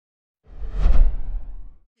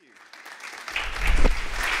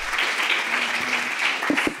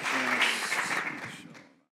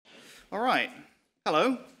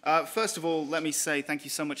First of all, let me say thank you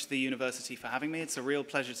so much to the university for having me. It's a real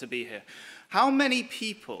pleasure to be here. How many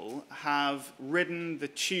people have ridden the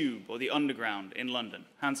tube or the underground in London?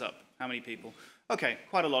 Hands up. How many people? Okay,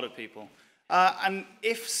 quite a lot of people. And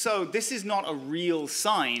if so, this is not a real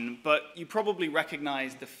sign, but you probably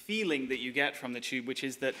recognize the feeling that you get from the tube, which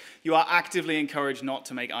is that you are actively encouraged not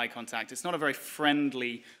to make eye contact. It's not a very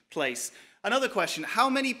friendly place. Another question, how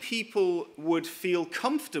many people would feel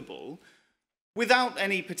comfortable without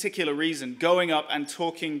any particular reason going up and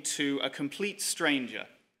talking to a complete stranger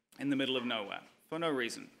in the middle of nowhere for no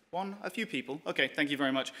reason? One, a few people. Okay, thank you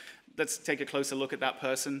very much. Let's take a closer look at that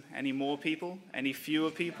person. Any more people? Any fewer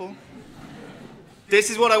people? This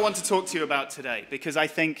is what I want to talk to you about today, because I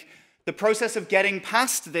think the process of getting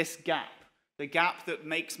past this gap, the gap that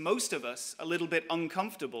makes most of us a little bit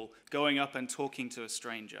uncomfortable going up and talking to a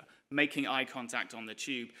stranger, making eye contact on the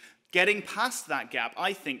tube, getting past that gap,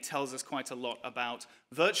 I think, tells us quite a lot about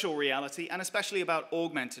virtual reality and especially about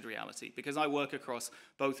augmented reality, because I work across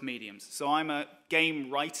both mediums. So I'm a game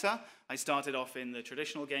writer. I started off in the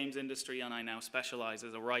traditional games industry, and I now specialize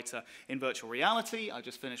as a writer in virtual reality. I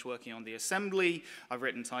just finished working on the assembly. I've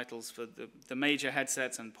written titles for the major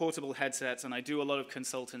headsets and portable headsets, and I do a lot of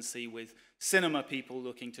consultancy with cinema people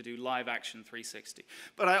looking to do live action 360.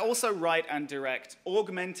 But I also write and direct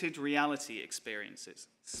augmented reality experiences,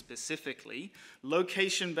 specifically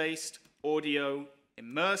location-based, audio,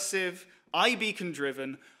 immersive,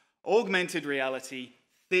 iBeacon-driven, augmented reality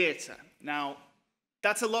theater. Now,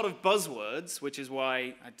 that's a lot of buzzwords, which is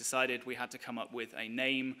why I decided we had to come up with a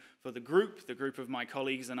name for the group of my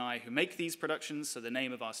colleagues and I who make these productions, so the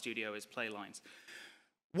name of our studio is Playlines.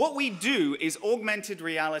 What we do is augmented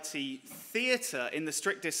reality theater in the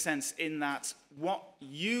strictest sense, in that what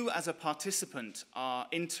you as a participant are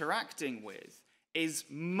interacting with is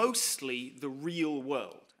mostly the real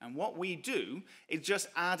world. And what we do is just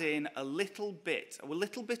add in a little bit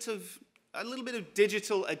of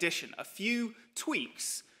digital addition, a few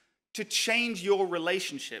tweaks to change your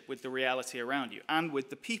relationship with the reality around you and with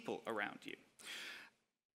the people around you.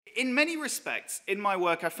 In many respects, in my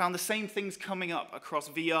work, I found the same things coming up across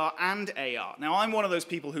VR and AR. Now, I'm one of those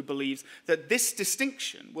people who believes that this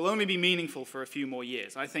distinction will only be meaningful for a few more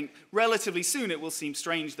years. I think relatively soon it will seem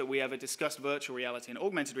strange that we ever discussed virtual reality and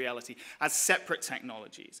augmented reality as separate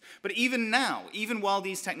technologies. But even now, even while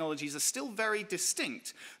these technologies are still very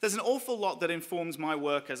distinct, there's an awful lot that informs my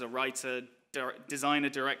work as a writer, designer,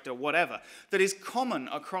 director, whatever, that is common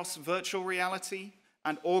across virtual reality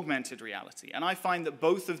and augmented reality. And I find that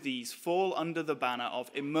both of these fall under the banner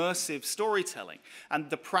of immersive storytelling, and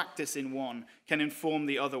the practice in one can inform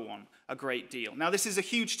the other one a great deal. Now, this is a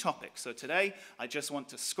huge topic, so today I just want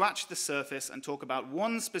to scratch the surface and talk about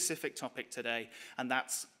one specific topic today, and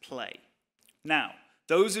that's play. Now,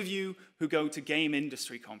 those of you who go to game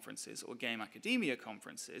industry conferences or game academia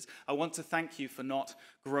conferences, I want to thank you for not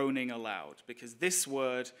groaning aloud, because this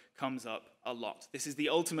word comes up a lot. This is the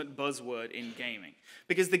ultimate buzzword in gaming,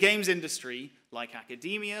 because the games industry, like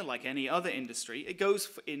academia, like any other industry, it goes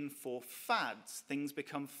in for fads. Things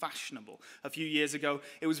become fashionable. A few years ago,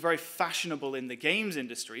 it was very fashionable in the games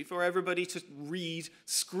industry for everybody to read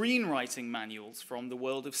screenwriting manuals from the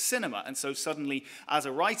world of cinema. And so suddenly, as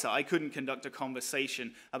a writer, I couldn't conduct a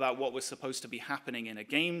conversation about what was supposed to be happening in a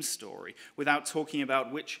game story without talking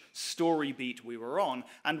about which story beat we were on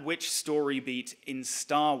and which story beat in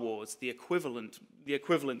Star Wars, the equivalent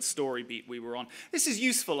story beat we were on. This is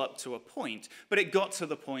useful up to a point, but it got to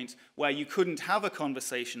the point where you couldn't have a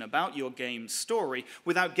conversation about your game's story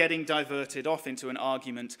without getting diverted off into an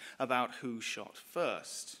argument about who shot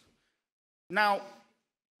first. Now,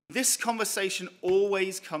 this conversation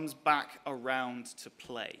always comes back around to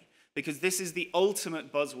play, because this is the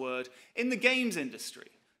ultimate buzzword in the games industry.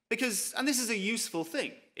 And this is a useful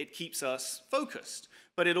thing. It keeps us focused.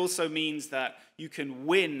 But it also means that you can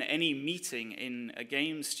win any meeting in a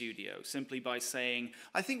game studio simply by saying,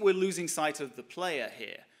 I think we're losing sight of the player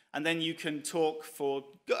here. And then you can talk for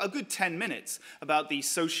a good 10 minutes about the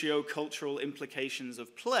socio-cultural implications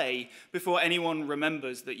of play before anyone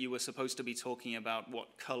remembers that you were supposed to be talking about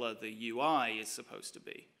what color the UI is supposed to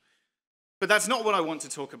be. But that's not what I want to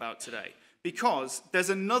talk about today, because there's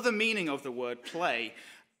another meaning of the word play,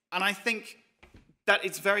 and I think that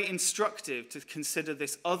it's very instructive to consider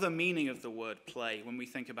this other meaning of the word play when we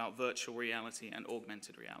think about virtual reality and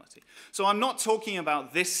augmented reality. So I'm not talking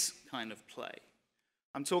about this kind of play.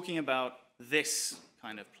 I'm talking about this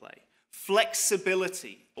kind of play.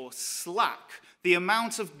 Flexibility, or slack, the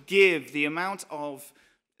amount of give, the amount of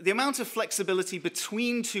flexibility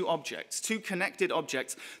between two objects, two connected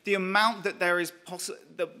objects, the amount that there is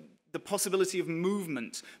the possibility of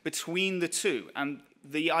movement between the two, and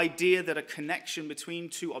the idea that a connection between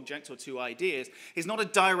two objects or two ideas is not a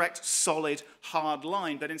direct, solid, hard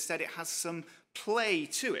line, but instead it has some play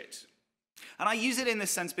to it. And I use it in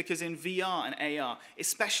this sense because in VR and AR,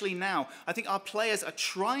 especially now, I think our players are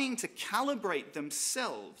trying to calibrate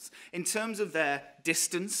themselves in terms of their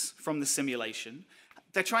distance from the simulation.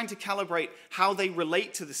 They're trying to calibrate how they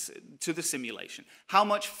relate to the simulation, how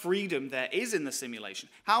much freedom there is in the simulation,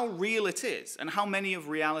 how real it is, and how many of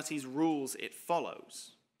reality's rules it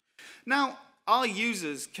follows. Now, our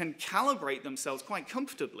users can calibrate themselves quite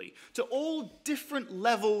comfortably to all different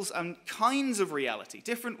levels and kinds of reality,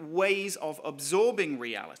 different ways of absorbing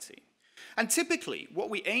reality. And typically, what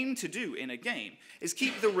we aim to do in a game is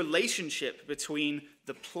keep the relationship between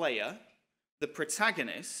the player, the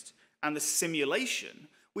protagonist, and the simulation.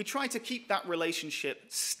 We try to keep that relationship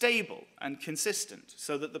stable and consistent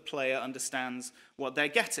so that the player understands what they're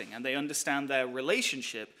getting and they understand their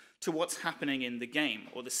relationship to what's happening in the game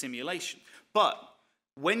or the simulation. But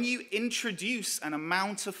when you introduce an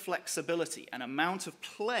amount of flexibility, an amount of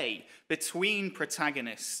play between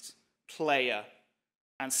protagonist, player,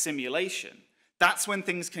 and simulation, that's when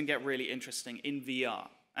things can get really interesting in VR,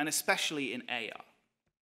 and especially in AR.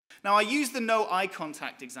 Now, I use the no eye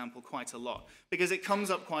contact example quite a lot because it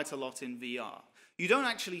comes up quite a lot in VR. You don't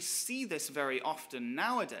actually see this very often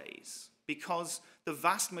nowadays because the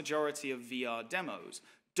vast majority of VR demos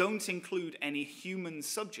don't include any human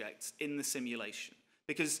subjects in the simulation.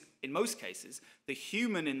 Because in most cases, the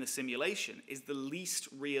human in the simulation is the least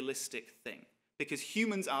realistic thing. Because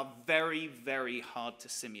humans are very, very hard to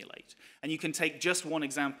simulate. And you can take just one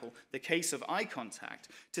example, the case of eye contact,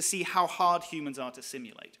 to see how hard humans are to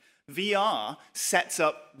simulate. VR sets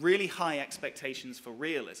up really high expectations for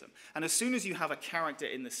realism. And as soon as you have a character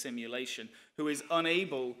in the simulation who is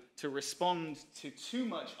unable to respond to too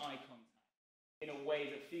much eye contact in a way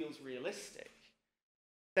that feels realistic,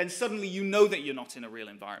 then suddenly you know that you're not in a real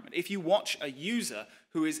environment. If you watch a user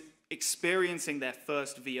who is experiencing their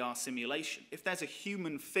first VR simulation, if there's a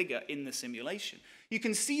human figure in the simulation, you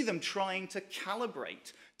can see them trying to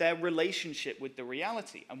calibrate their relationship with the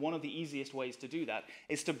reality. And one of the easiest ways to do that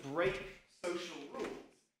is to break social rules,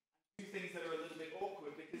 do things that are a little bit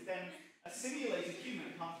awkward, because then a simulated human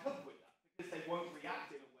can't cope with that, because they won't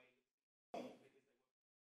react in a way that's normal.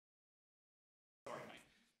 Sorry,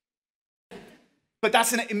 mate. But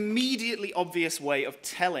that's an immediately obvious way of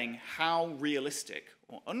telling how realistic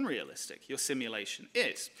or unrealistic your simulation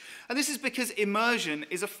is. And this is because immersion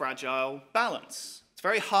is a fragile balance. It's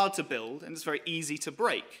very hard to build, and it's very easy to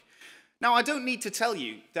break. Now, I don't need to tell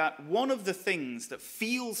you that one of the things that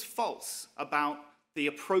feels false about the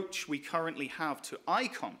approach we currently have to eye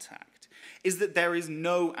contact is that there is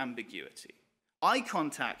no ambiguity. Eye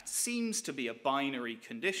contact seems to be a binary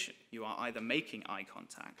condition. You are either making eye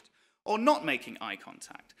contact or not making eye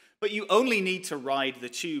contact. But you only need to ride the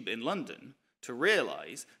tube in London to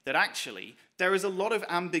realize that actually there is a lot of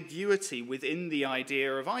ambiguity within the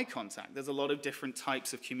idea of eye contact. There's a lot of different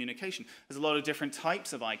types of communication. There's a lot of different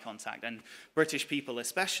types of eye contact, and British people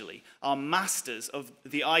especially are masters of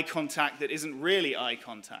the eye contact that isn't really eye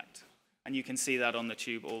contact. And you can see that on the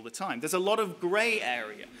tube all the time. There's a lot of gray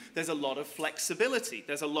area. There's a lot of flexibility.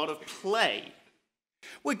 There's a lot of play.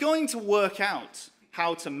 We're going to work out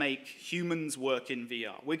how to make humans work in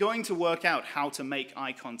VR. We're going to work out how to make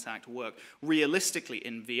eye contact work realistically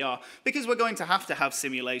in VR, because we're going to have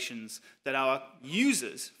simulations that our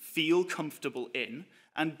users feel comfortable in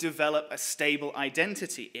and develop a stable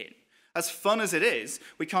identity in. As fun as it is,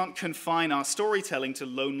 we can't confine our storytelling to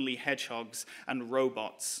lonely hedgehogs and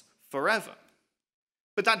robots forever.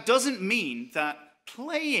 But that doesn't mean that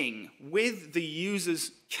playing with the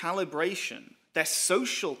user's calibration, their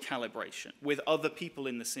social calibration with other people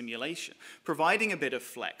in the simulation, providing a bit of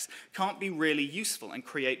flex, can't be really useful and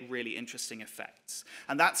create really interesting effects.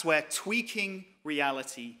 And that's where tweaking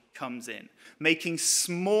reality comes in, making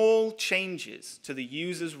small changes to the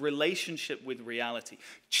user's relationship with reality.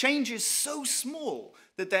 Changes so small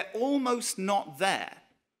that they're almost not there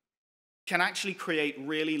can actually create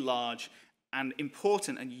really large and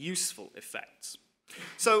important and useful effects.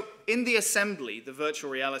 So in the assembly, the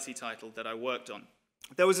virtual reality title that I worked on,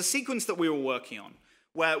 there was a sequence that we were working on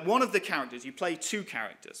where one of the characters, you play two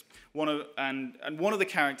characters, and one of the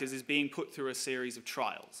characters is being put through a series of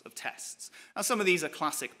trials, of tests. Now, some of these are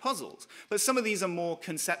classic puzzles, but some of these are more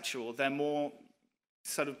conceptual. They're more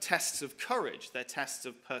sort of tests of courage. They're tests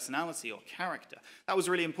of personality or character. That was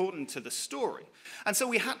really important to the story. And so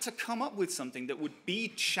we had to come up with something that would be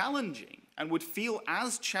challenging and would feel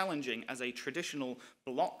as challenging as a traditional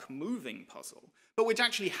block-moving puzzle, but which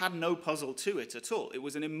actually had no puzzle to it at all. It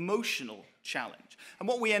was an emotional challenge. And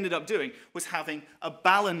what we ended up doing was having a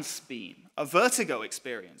balance beam, a vertigo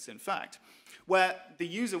experience, in fact, where the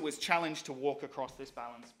user was challenged to walk across this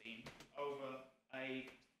balance beam over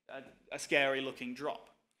a scary-looking drop.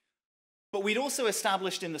 But we'd also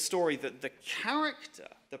established in the story that the character,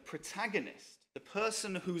 the protagonist, the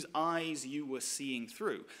person whose eyes you were seeing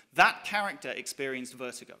through, that character experienced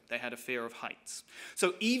vertigo. They had a fear of heights.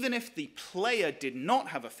 So even if the player did not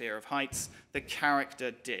have a fear of heights, the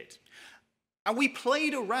character did. And we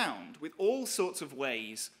played around with all sorts of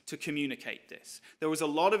ways to communicate this. There was a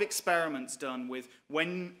lot of experiments done with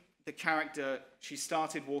when the character, she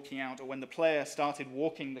started walking out, or when the player started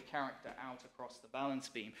walking the character out across the balance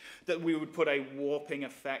beam, that we would put a warping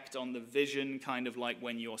effect on the vision, kind of like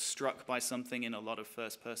when you're struck by something in a lot of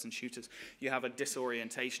first-person shooters. You have a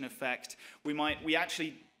disorientation effect. We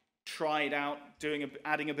actually tried out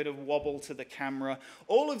adding a bit of wobble to the camera.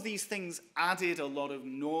 All of these things added a lot of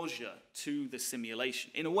nausea to the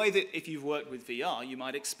simulation, in a way that if you've worked with VR, you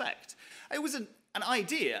might expect. It was an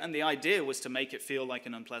idea, and the idea was to make it feel like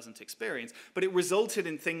an unpleasant experience, but it resulted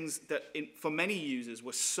in things that, for many users,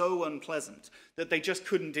 were so unpleasant that they just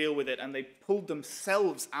couldn't deal with it, and they pulled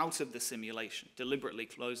themselves out of the simulation, deliberately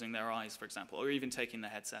closing their eyes, for example, or even taking the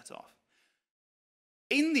headset off.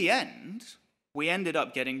 In the end, we ended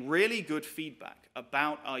up getting really good feedback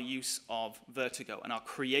about our use of vertigo and our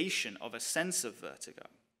creation of a sense of vertigo.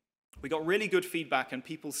 We got really good feedback, and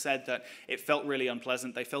people said that it felt really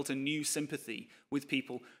unpleasant. They felt a new sympathy with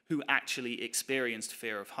people who actually experienced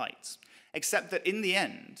fear of heights. Except that in the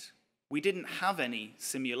end, we didn't have any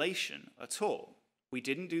simulation at all. We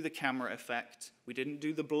didn't do the camera effect. We didn't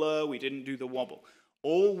do the blur. We didn't do the wobble.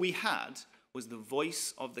 All we had was the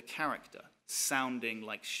voice of the character sounding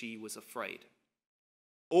like she was afraid.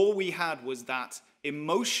 All we had was that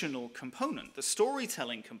emotional component, the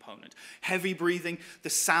storytelling component, heavy breathing, the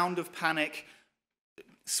sound of panic,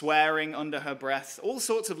 swearing under her breath, all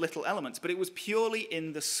sorts of little elements, but it was purely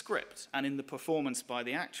in the script and in the performance by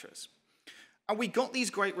the actress. And we got these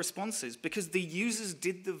great responses because the users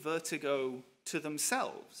did the vertigo to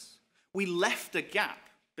themselves. We left a gap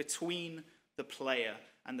between the player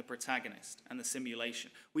and the protagonist and the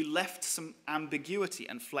simulation. We left some ambiguity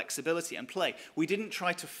and flexibility and play. We didn't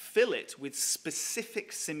try to fill it with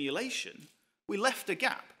specific simulation. We left a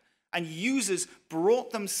gap, and users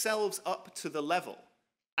brought themselves up to the level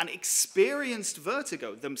and experienced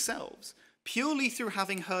vertigo themselves purely through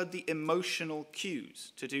having heard the emotional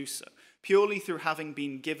cues to do so, purely through having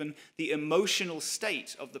been given the emotional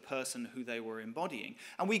state of the person who they were embodying.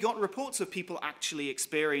 And we got reports of people actually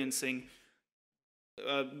experiencing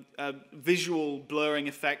visual blurring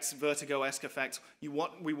effects, vertigo-esque effects.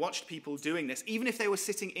 We watched people doing this, even if they were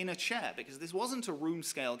sitting in a chair, because this wasn't a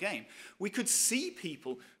room-scale game. We could see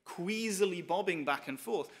people queasily bobbing back and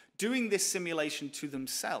forth, doing this simulation to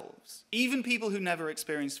themselves, even people who never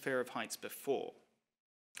experienced fear of heights before.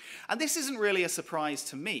 And this isn't really a surprise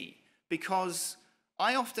to me, because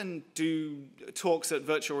I often do talks at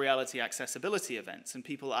virtual reality accessibility events, and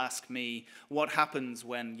people ask me what happens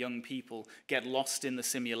when young people get lost in the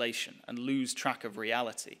simulation and lose track of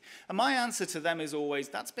reality. And my answer to them is always,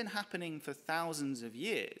 that's been happening for thousands of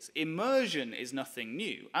years. Immersion is nothing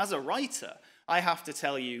new. As a writer, I have to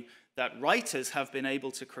tell you that writers have been able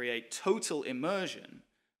to create total immersion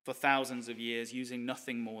for thousands of years using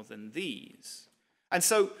nothing more than these. And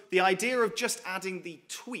so the idea of just adding the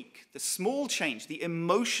tweak, the small change, the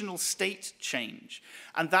emotional state change,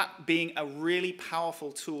 and that being a really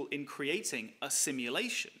powerful tool in creating a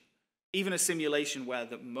simulation, even a simulation where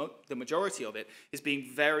the majority of it is being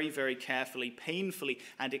very, very carefully, painfully,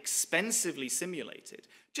 and expensively simulated,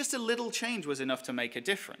 just a little change was enough to make a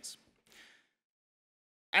difference.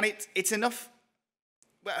 And it's enough.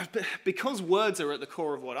 Because words are at the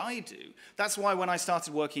core of what I do, that's why when I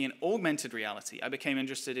started working in augmented reality, I became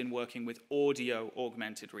interested in working with audio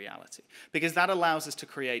augmented reality, because that allows us to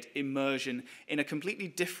create immersion in a completely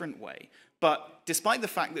different way, but despite the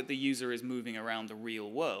fact that the user is moving around the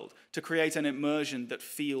real world, to create an immersion that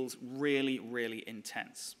feels really, really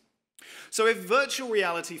intense. So if virtual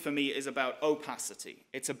reality for me is about opacity,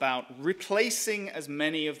 it's about replacing as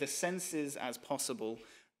many of the senses as possible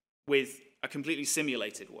with a completely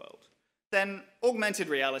simulated world, then augmented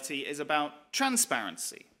reality is about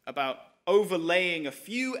transparency, about overlaying a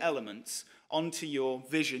few elements onto your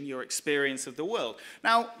vision, your experience of the world.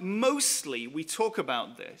 Now, mostly we talk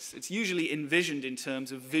about this. It's usually envisioned in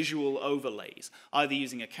terms of visual overlays, either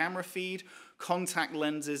using a camera feed, contact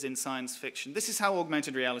lenses in science fiction. This is how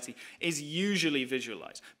augmented reality is usually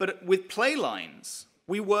visualized. But with play lines,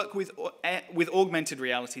 we work with augmented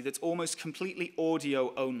reality that's almost completely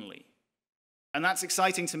audio only. And that's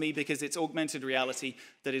exciting to me because it's augmented reality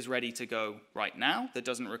that is ready to go right now, that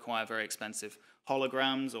doesn't require very expensive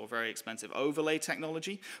holograms or very expensive overlay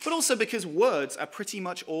technology, but also because words are pretty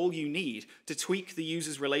much all you need to tweak the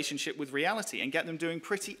user's relationship with reality and get them doing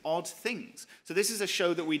pretty odd things. So this is a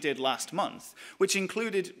show that we did last month, which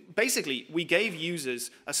included, basically, we gave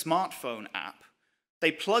users a smartphone app.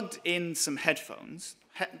 They plugged in some headphones,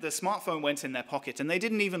 the smartphone went in their pocket, and they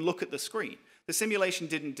didn't even look at the screen. The simulation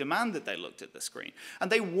didn't demand that they looked at the screen.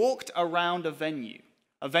 And they walked around a venue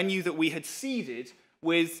that we had seeded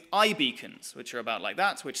with iBeacons, which are about like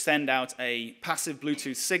that, which send out a passive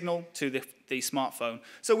Bluetooth signal to the smartphone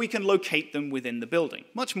so we can locate them within the building,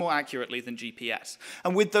 much more accurately than GPS.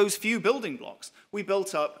 And with those few building blocks, we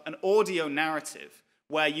built up an audio narrative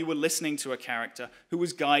where you were listening to a character who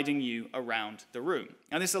was guiding you around the room.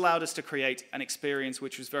 And this allowed us to create an experience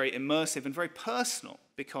which was very immersive and very personal,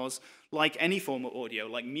 because like any form of audio,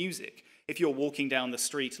 like music, if you're walking down the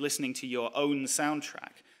street listening to your own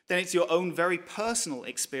soundtrack, then it's your own very personal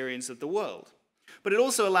experience of the world. But it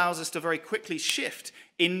also allows us to very quickly shift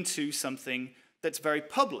into something that's very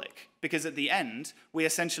public, because at the end, we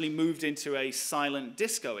essentially moved into a silent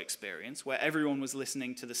disco experience where everyone was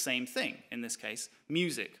listening to the same thing, in this case,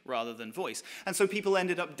 music rather than voice. And so people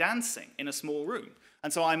ended up dancing in a small room.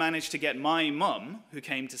 And so I managed to get my mum, who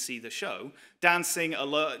came to see the show, dancing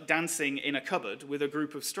in a cupboard with a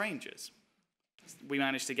group of strangers. We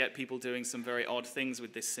managed to get people doing some very odd things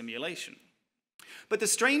with this simulation. But the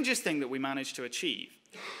strangest thing that we managed to achieve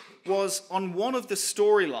was on one of the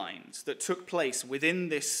storylines that took place within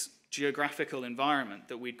this geographical environment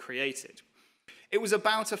that we'd created. It was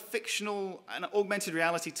about an augmented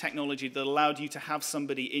reality technology that allowed you to have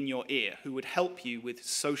somebody in your ear who would help you with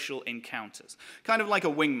social encounters, kind of like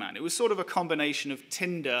a wingman. It was sort of a combination of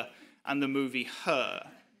Tinder and the movie Her,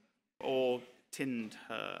 or Tind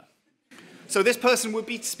Her. So this person would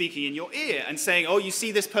be speaking in your ear and saying, oh, you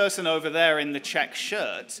see this person over there in the check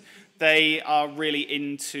shirt? They are really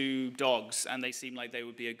into dogs, and they seem like they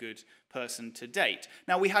would be a good person to date.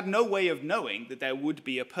 Now, we had no way of knowing that there would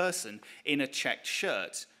be a person in a checked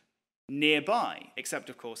shirt nearby, except,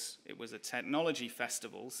 of course, it was a technology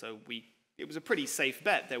festival, so it was a pretty safe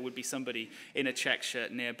bet there would be somebody in a checked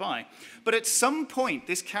shirt nearby. But at some point,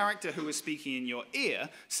 this character who was speaking in your ear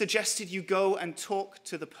suggested you go and talk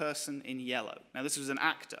to the person in yellow. Now, this was an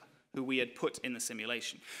actor who we had put in the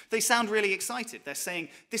simulation. They sound really excited. They're saying,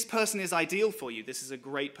 this person is ideal for you. This is a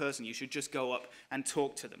great person. You should just go up and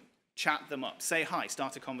talk to them, chat them up, say hi,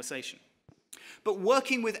 start a conversation. But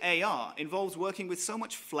working with AR involves working with so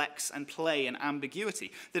much flex and play and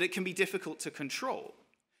ambiguity that it can be difficult to control.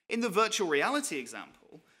 In the virtual reality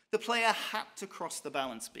example, the player had to cross the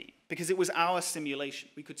balance beam because it was our simulation.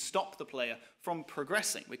 We could stop the player from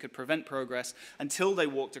progressing. We could prevent progress until they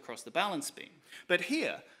walked across the balance beam. But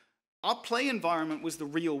here, our play environment was the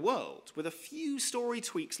real world, with a few story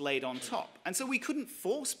tweaks laid on top. And so we couldn't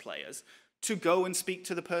force players to go and speak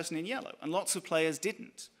to the person in yellow. And lots of players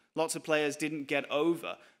didn't. Lots of players didn't get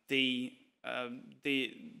over the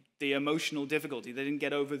emotional difficulty. They didn't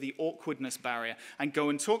get over the awkwardness barrier and go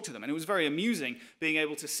and talk to them. And it was very amusing being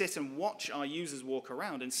able to sit and watch our users walk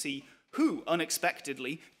around and see who,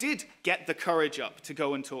 unexpectedly, did get the courage up to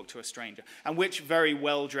go and talk to a stranger, and which very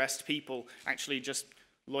well-dressed people actually just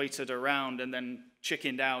loitered around and then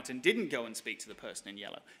chickened out and didn't go and speak to the person in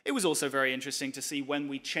yellow. It was also very interesting to see when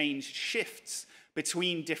we changed shifts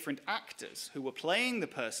between different actors who were playing the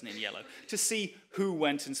person in yellow to see who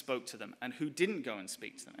went and spoke to them and who didn't go and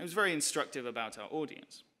speak to them. It was very instructive about our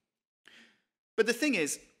audience. But the thing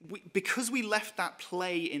is, because we left that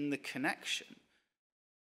play in the connection,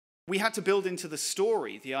 we had to build into the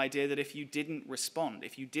story the idea that if you didn't respond,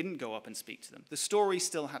 if you didn't go up and speak to them, the story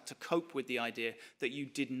still had to cope with the idea that you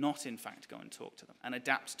did not, in fact, go and talk to them and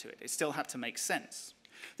adapt to it. It still had to make sense.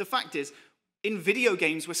 The fact is, in video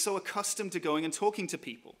games, we're so accustomed to going and talking to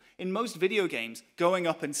people. In most video games, going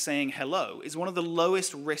up and saying hello is one of the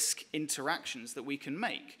lowest risk interactions that we can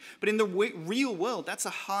make. But in the real world, that's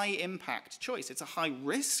a high impact choice. It's a high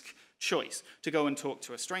risk choice to go and talk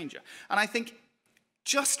to a stranger. And I think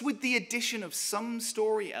just with the addition of some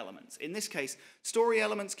story elements, in this case, story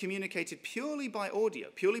elements communicated purely by audio,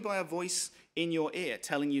 purely by a voice in your ear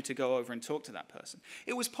telling you to go over and talk to that person,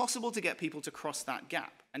 it was possible to get people to cross that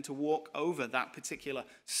gap and to walk over that particular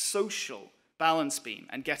social balance beam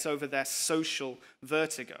and get over their social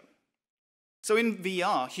vertigo. So in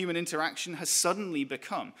VR, human interaction has suddenly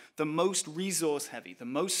become the most resource-heavy, the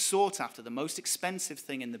most sought-after, the most expensive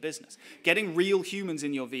thing in the business. Getting real humans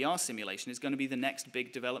in your VR simulation is going to be the next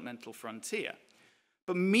big developmental frontier.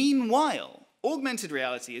 But meanwhile, augmented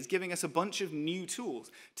reality is giving us a bunch of new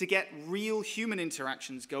tools to get real human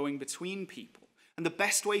interactions going between people. And the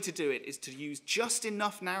best way to do it is to use just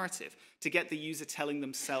enough narrative to get the user telling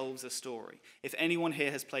themselves a story. If anyone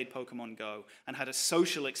here has played Pokemon Go and had a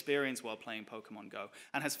social experience while playing Pokemon Go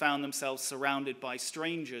and has found themselves surrounded by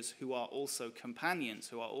strangers who are also companions,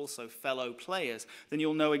 who are also fellow players, then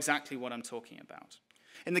you'll know exactly what I'm talking about.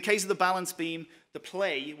 In the case of the balance beam, the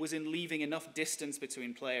play was in leaving enough distance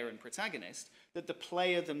between player and protagonist that the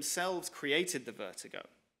player themselves created the vertigo.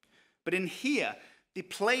 But in here, the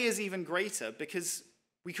play is even greater because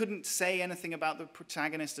we couldn't say anything about the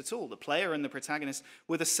protagonist at all. The player and the protagonist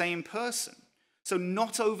were the same person. So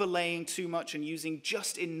not overlaying too much and using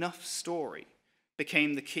just enough story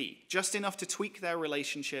became the key. Just enough to tweak their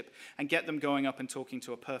relationship and get them going up and talking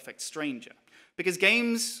to a perfect stranger. Because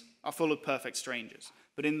games are full of perfect strangers.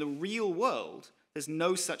 But in the real world, there's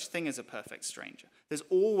no such thing as a perfect stranger. There's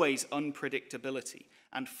always unpredictability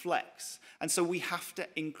and flex. And so we have to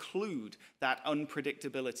include that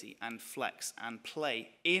unpredictability and flex and play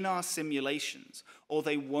in our simulations, or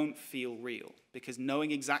they won't feel real. Because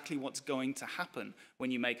knowing exactly what's going to happen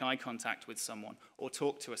when you make eye contact with someone or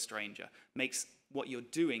talk to a stranger makes what you're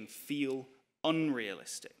doing feel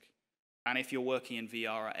unrealistic. And if you're working in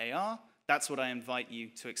VR or AR, that's what I invite you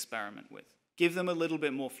to experiment with. Give them a little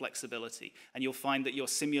bit more flexibility, and you'll find that your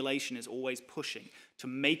simulation is always pushing to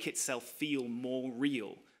make itself feel more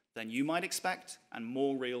real than you might expect and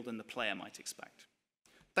more real than the player might expect.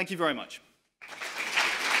 Thank you very much.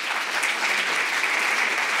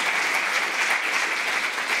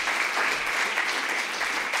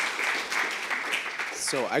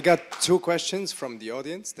 So I got 2 questions from the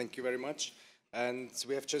audience. Thank you very much. And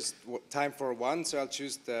we have just time for one, so I'll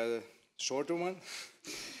choose the shorter one.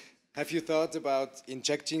 Have you thought about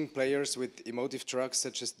injecting players with emotive drugs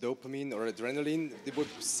such as dopamine or adrenaline? It would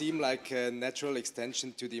seem like a natural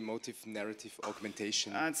extension to the emotive narrative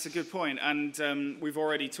augmentation. That's a good point. And we've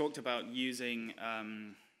already talked about using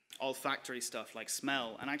olfactory stuff like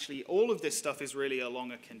smell. And actually, all of this stuff is really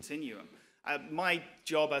along a continuum. My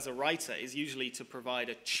job as a writer is usually to provide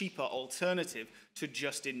a cheaper alternative to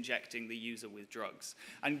just injecting the user with drugs.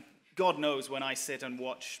 And God knows when I sit and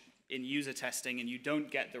watch in user testing and you don't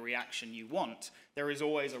get the reaction you want, there is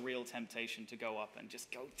always a real temptation to go up and just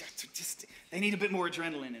go, they need a bit more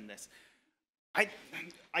adrenaline in this.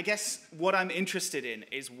 I guess what I'm interested in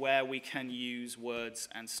is where we can use words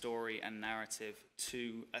and story and narrative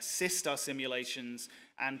to assist our simulations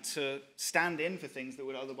and to stand in for things that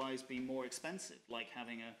would otherwise be more expensive, like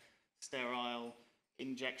having a sterile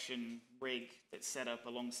injection rig that's set up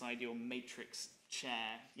alongside your matrix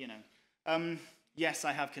chair, you know. Yes,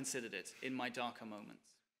 I have considered it in my darker moments.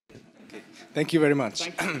 Okay. Thank you very much.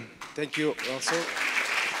 Thank you. Thank you also.